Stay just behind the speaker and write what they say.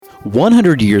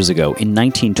100 years ago, in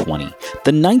 1920,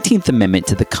 the 19th Amendment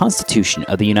to the Constitution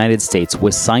of the United States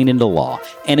was signed into law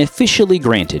and officially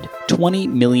granted 20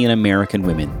 million American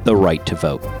women the right to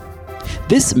vote.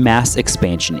 This mass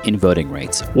expansion in voting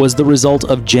rights was the result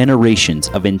of generations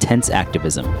of intense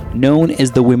activism known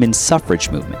as the women's suffrage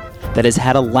movement that has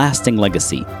had a lasting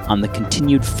legacy on the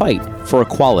continued fight for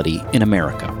equality in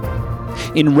America.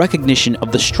 In recognition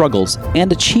of the struggles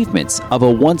and achievements of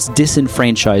a once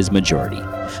disenfranchised majority,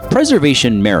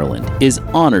 Preservation Maryland is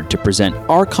honored to present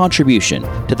our contribution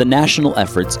to the national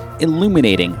efforts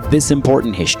illuminating this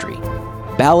important history.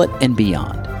 Ballot and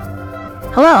Beyond.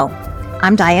 Hello,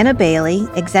 I'm Diana Bailey,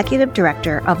 Executive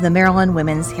Director of the Maryland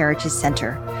Women's Heritage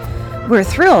Center. We're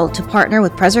thrilled to partner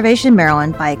with Preservation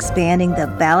Maryland by expanding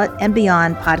the Ballot and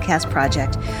Beyond podcast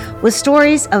project with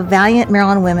stories of valiant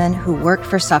Maryland women who worked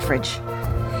for suffrage.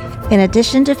 In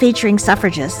addition to featuring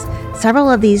suffragists,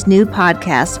 several of these new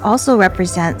podcasts also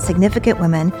represent significant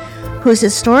women whose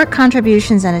historic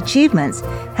contributions and achievements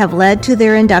have led to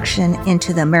their induction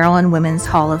into the Maryland Women's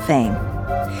Hall of Fame.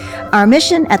 Our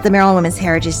mission at the Maryland Women's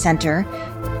Heritage Center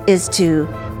is to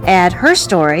add her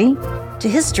story to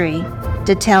history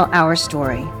to tell our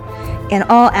story in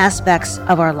all aspects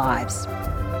of our lives.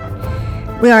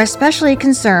 We are especially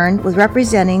concerned with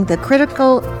representing the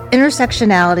critical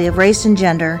intersectionality of race and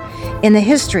gender in the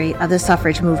history of the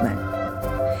suffrage movement.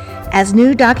 As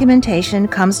new documentation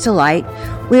comes to light,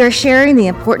 we are sharing the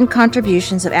important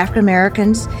contributions of African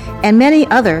Americans and many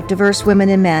other diverse women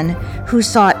and men who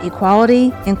sought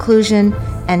equality, inclusion,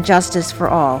 and justice for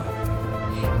all.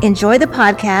 Enjoy the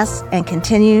podcast and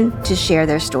continue to share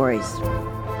their stories.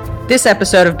 This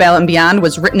episode of Ballot and Beyond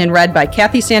was written and read by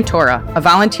Kathy Santora, a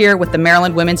volunteer with the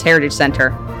Maryland Women's Heritage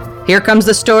Center. Here comes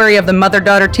the story of the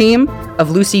mother-daughter team of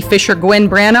Lucy Fisher Gwynn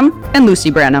Branham and Lucy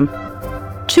Branham.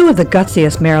 Two of the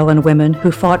gutsiest Maryland women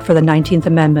who fought for the 19th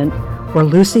Amendment were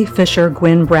Lucy Fisher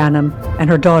Gwynn Branham and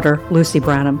her daughter, Lucy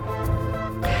Branham.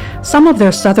 Some of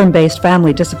their Southern-based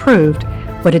family disapproved,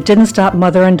 but it didn't stop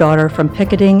mother and daughter from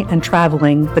picketing and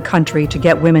traveling the country to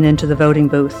get women into the voting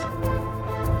booth.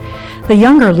 The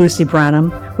younger Lucy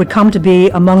Branham would come to be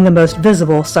among the most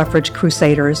visible suffrage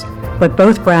crusaders, but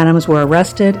both Branhams were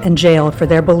arrested and jailed for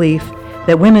their belief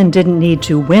that women didn't need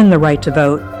to win the right to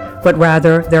vote, but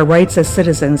rather their rights as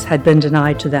citizens had been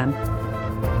denied to them.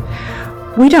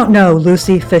 We don't know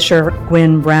Lucy Fisher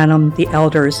Gwynn Branham the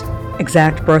Elder's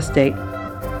exact birth date.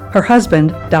 Her husband,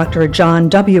 Dr. John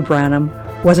W. Branham,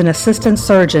 was an assistant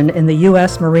surgeon in the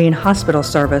U.S. Marine Hospital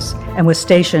Service and was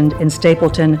stationed in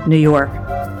Stapleton, New York.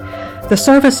 The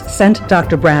service sent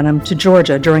Dr. Branham to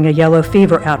Georgia during a yellow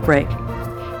fever outbreak.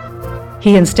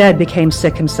 He instead became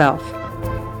sick himself.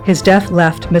 His death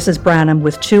left Mrs. Branham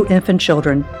with 2 infant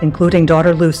children, including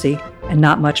daughter Lucy, and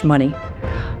not much money.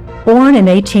 Born in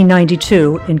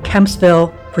 1892 in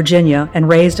Kempsville, Virginia, and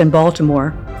raised in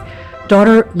Baltimore,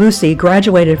 daughter Lucy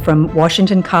graduated from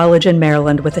Washington College in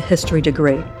Maryland with a history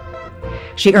degree.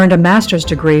 She earned a master's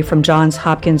degree from Johns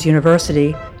Hopkins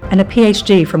University and a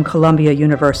PhD from Columbia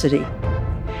University.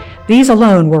 These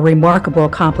alone were remarkable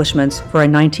accomplishments for a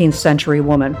 19th century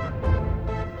woman.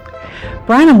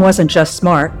 Branham wasn't just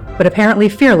smart, but apparently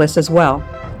fearless as well.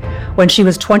 When she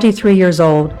was 23 years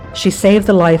old, she saved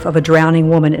the life of a drowning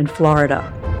woman in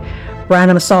Florida.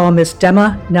 Branham saw Miss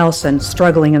Demma Nelson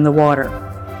struggling in the water.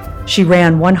 She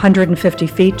ran 150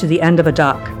 feet to the end of a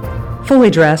dock.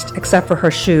 Fully dressed, except for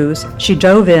her shoes, she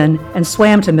dove in and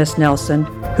swam to Miss Nelson,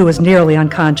 who was nearly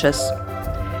unconscious.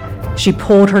 She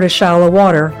pulled her to shallow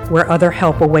water where other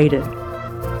help awaited.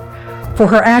 For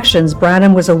her actions,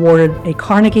 Branham was awarded a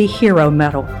Carnegie Hero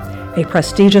Medal, a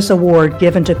prestigious award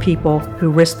given to people who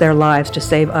risked their lives to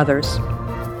save others.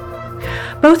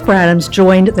 Both Branhams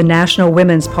joined the National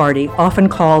Women's Party, often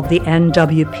called the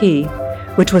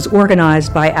NWP, which was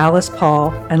organized by Alice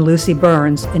Paul and Lucy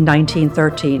Burns in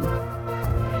 1913.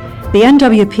 The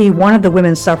NWP wanted the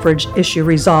women's suffrage issue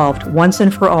resolved once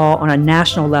and for all on a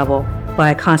national level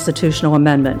by a constitutional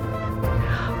amendment.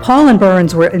 Paul and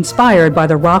Burns were inspired by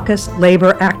the raucous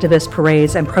labor activist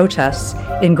parades and protests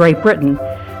in Great Britain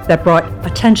that brought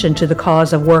attention to the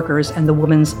cause of workers and the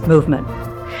women's movement.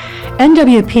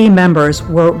 NWP members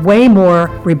were way more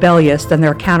rebellious than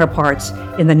their counterparts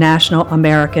in the National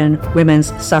American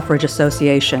Women's Suffrage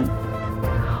Association.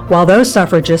 While those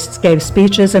suffragists gave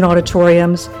speeches in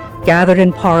auditoriums, gathered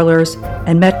in parlors,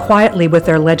 and met quietly with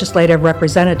their legislative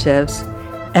representatives,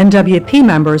 NWP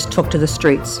members took to the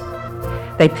streets.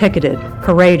 They picketed,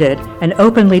 paraded, and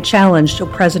openly challenged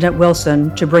President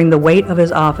Wilson to bring the weight of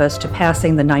his office to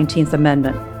passing the 19th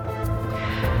Amendment.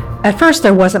 At first,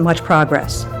 there wasn't much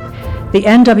progress. The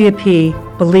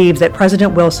NWP believed that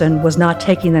President Wilson was not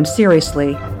taking them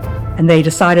seriously and they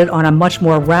decided on a much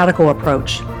more radical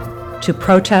approach: to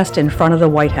protest in front of the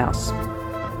White House.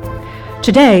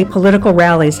 Today, political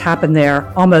rallies happen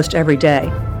there almost every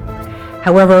day.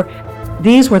 However,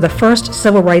 these were the first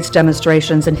civil rights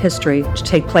demonstrations in history to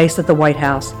take place at the White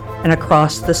House and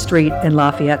across the street in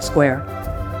Lafayette Square.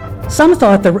 Some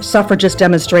thought the suffragist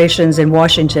demonstrations in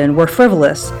Washington were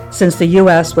frivolous, since the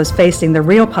U.S. was facing the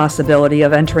real possibility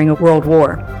of entering a world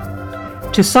war.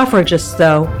 To suffragists,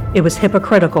 though, it was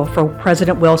hypocritical for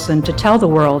President Wilson to tell the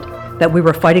world that we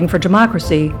were fighting for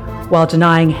democracy while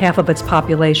denying half of its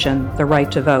population the right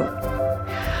to vote.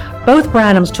 Both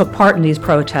Branhams took part in these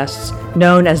protests,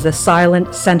 known as the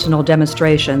Silent Sentinel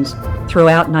demonstrations,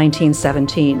 throughout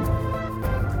 1917.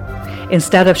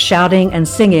 Instead of shouting and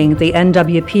singing, the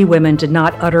NWP women did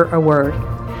not utter a word.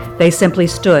 They simply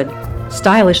stood,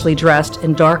 stylishly dressed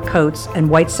in dark coats and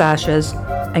white sashes,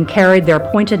 and carried their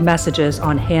pointed messages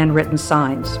on handwritten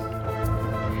signs.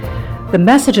 The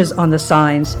messages on the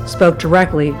signs spoke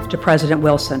directly to President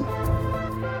Wilson.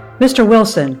 "Mr.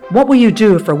 Wilson, what will you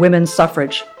do for women's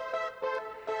suffrage?"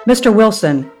 "Mr.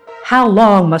 Wilson, how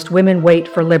long must women wait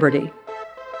for liberty?"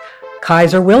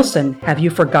 "Kaiser Wilson, have you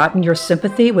forgotten your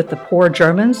sympathy with the poor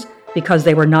Germans because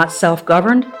they were not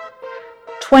self-governed?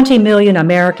 20 million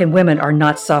American women are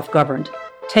not self-governed.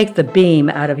 Take the beam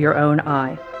out of your own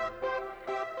eye."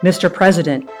 "Mr.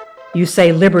 President, you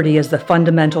say liberty is the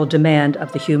fundamental demand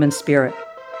of the human spirit."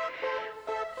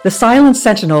 The Silent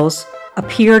Sentinels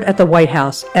appeared at the White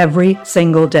House every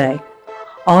single day.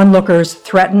 Onlookers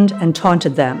threatened and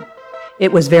taunted them.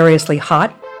 It was variously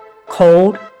hot,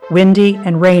 cold, windy,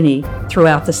 and rainy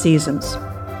throughout the seasons.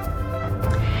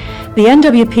 The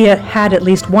NWP had at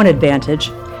least one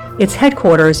advantage. Its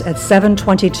headquarters at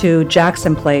 722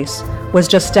 Jackson Place was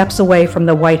just steps away from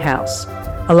the White House,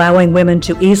 allowing women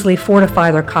to easily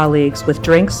fortify their colleagues with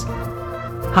drinks,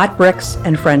 hot bricks,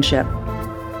 and friendship.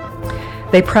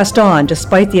 They pressed on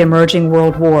despite the emerging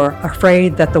World War,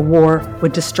 afraid that the war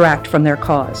would distract from their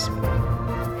cause.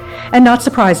 And not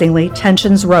surprisingly,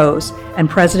 tensions rose, and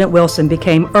President Wilson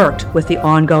became irked with the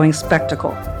ongoing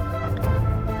spectacle.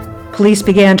 Police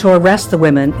began to arrest the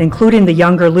women, including the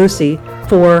younger Lucy,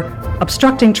 for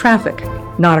obstructing traffic,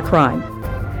 not a crime.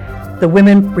 The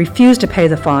women refused to pay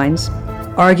the fines,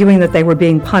 arguing that they were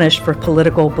being punished for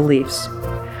political beliefs.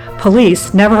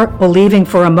 Police, never believing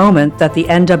for a moment that the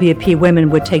NWP women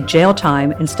would take jail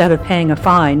time instead of paying a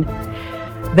fine,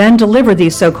 then delivered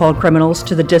these so-called criminals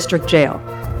to the district jail.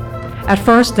 At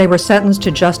first, they were sentenced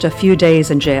to just a few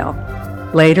days in jail.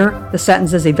 Later, the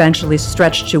sentences eventually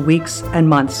stretched to weeks and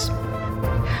months.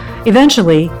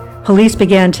 Eventually, police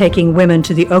began taking women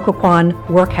to the Occoquan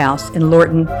workhouse in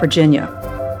Lorton, Virginia.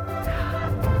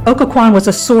 Occoquan was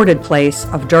a sordid place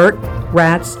of dirt,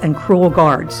 rats, and cruel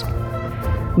guards.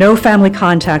 No family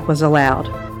contact was allowed.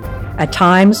 At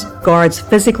times, guards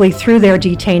physically threw their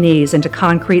detainees into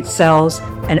concrete cells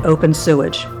and open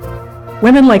sewage.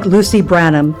 Women like Lucy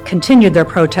Branham continued their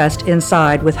protest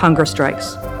inside with hunger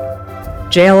strikes.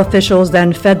 Jail officials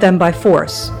then fed them by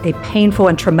force, a painful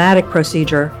and traumatic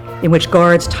procedure in which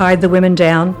guards tied the women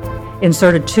down,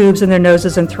 inserted tubes in their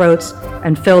noses and throats,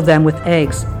 and filled them with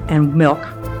eggs and milk.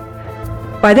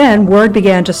 By then, word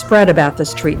began to spread about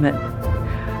this treatment.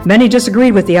 Many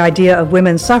disagreed with the idea of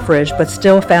women's suffrage, but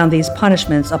still found these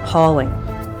punishments appalling.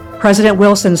 President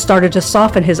Wilson started to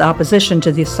soften his opposition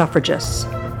to these suffragists.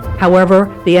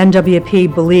 However, the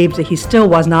NWP believed that he still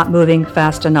was not moving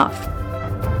fast enough.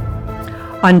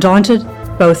 Undaunted,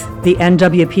 both the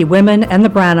NWP women and the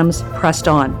Branhams pressed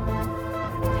on.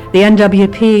 The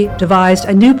NWP devised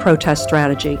a new protest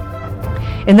strategy.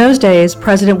 In those days,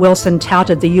 President Wilson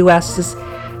touted the U.S.'s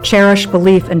cherished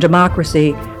belief in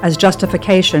democracy as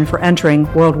justification for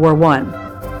entering World War I.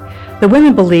 The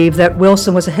women believed that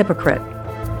Wilson was a hypocrite.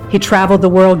 He traveled the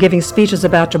world giving speeches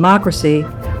about democracy,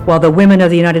 while the women of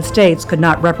the United States could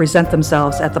not represent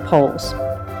themselves at the polls.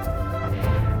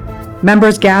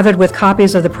 Members gathered with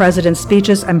copies of the president's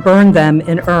speeches and burned them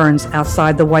in urns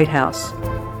outside the White House.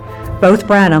 Both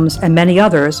Branhams and many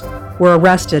others were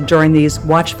arrested during these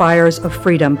Watchfires of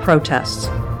Freedom protests.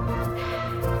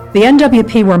 The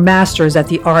NWP were masters at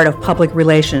the art of public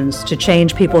relations to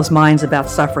change people's minds about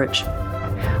suffrage.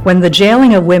 When the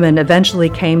jailing of women eventually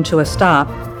came to a stop,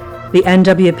 the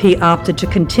NWP opted to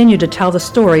continue to tell the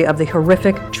story of the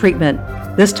horrific treatment,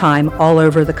 this time all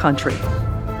over the country.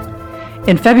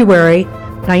 In February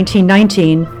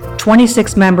 1919,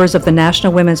 26 members of the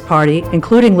National Women's Party,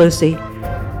 including Lucy,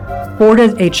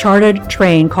 boarded a chartered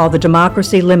train called the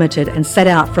Democracy Limited and set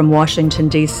out from Washington,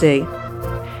 D.C.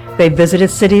 They visited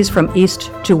cities from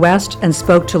east to west and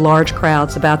spoke to large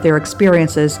crowds about their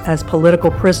experiences as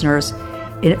political prisoners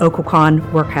in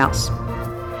Occoquan Workhouse.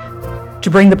 To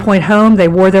bring the point home, they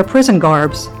wore their prison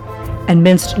garbs and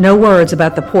minced no words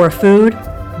about the poor food,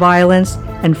 violence,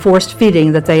 and forced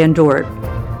feeding that they endured.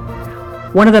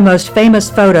 One of the most famous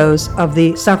photos of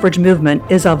the suffrage movement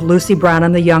is of Lucy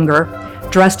Branham the Younger,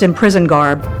 dressed in prison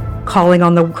garb, calling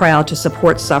on the crowd to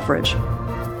support suffrage.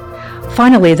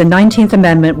 Finally, the 19th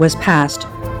Amendment was passed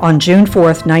on June 4,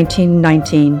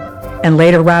 1919, and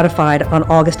later ratified on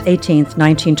August 18,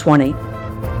 1920.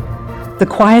 The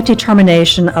quiet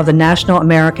determination of the National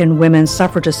American Women's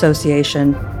Suffrage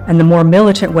Association and the more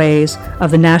militant ways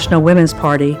of the National Women's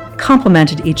Party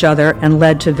complemented each other and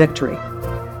led to victory.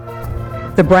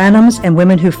 The Branhams and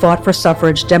women who fought for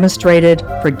suffrage demonstrated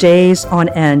for days on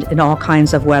end in all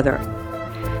kinds of weather.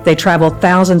 They traveled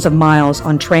thousands of miles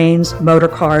on trains, motor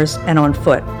cars, and on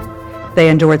foot. They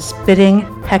endured spitting,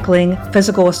 heckling,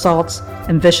 physical assaults,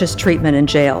 and vicious treatment in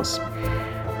jails.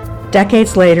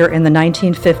 Decades later, in the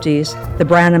 1950s, the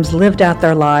Branhams lived out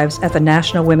their lives at the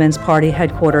National Women's Party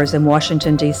headquarters in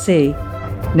Washington, D.C.,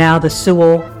 now the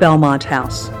Sewell Belmont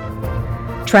House.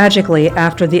 Tragically,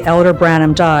 after the elder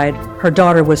Branham died, her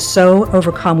daughter was so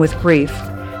overcome with grief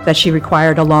that she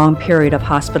required a long period of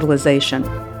hospitalization.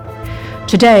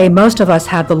 Today, most of us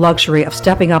have the luxury of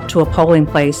stepping up to a polling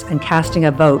place and casting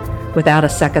a vote without a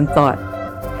second thought.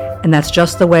 And that's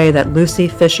just the way that Lucy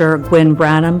Fisher Gwynne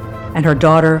Branham and her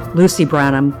daughter Lucy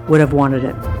Branham would have wanted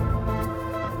it.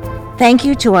 Thank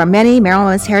you to our many Maryland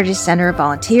Women's Heritage Center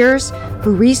volunteers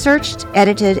who researched,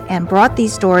 edited, and brought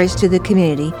these stories to the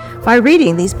community by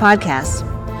reading these podcasts.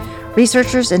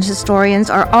 Researchers and historians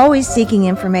are always seeking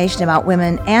information about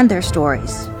women and their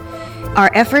stories.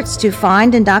 Our efforts to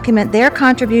find and document their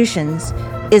contributions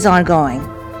is ongoing.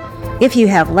 If you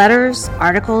have letters,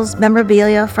 articles,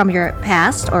 memorabilia from your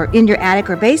past or in your attic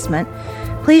or basement,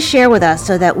 please share with us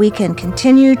so that we can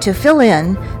continue to fill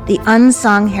in the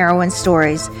unsung heroine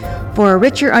stories for a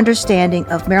richer understanding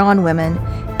of Maryland women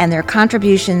and their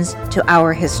contributions to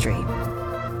our history.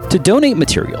 To donate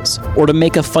materials or to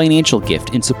make a financial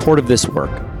gift in support of this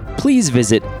work, please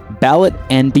visit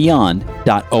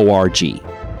ballotandbeyond.org.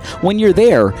 When you're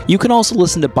there, you can also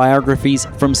listen to biographies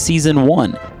from Season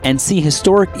 1 and see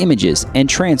historic images and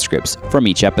transcripts from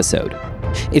each episode.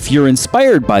 If you're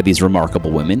inspired by these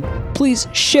remarkable women, please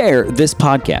share this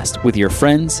podcast with your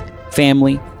friends,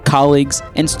 family, colleagues,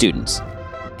 and students.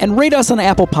 And rate us on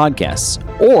Apple Podcasts,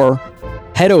 or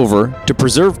head over to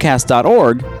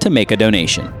preservecast.org to make a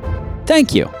donation.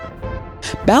 Thank you.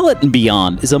 Ballot and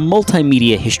Beyond is a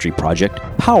multimedia history project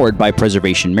powered by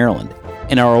Preservation Maryland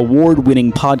and our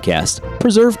award-winning podcast,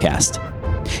 PreserveCast.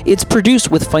 It's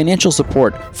produced with financial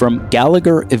support from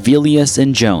Gallagher, Evelius,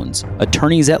 and Jones,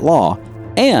 attorneys at law,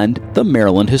 and the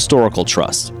Maryland Historical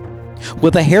Trust.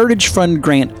 With a Heritage Fund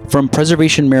grant from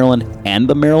Preservation Maryland and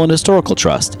the Maryland Historical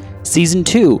Trust, Season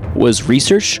 2 was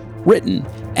researched, written,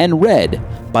 and read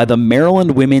by the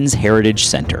Maryland Women's Heritage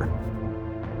Center.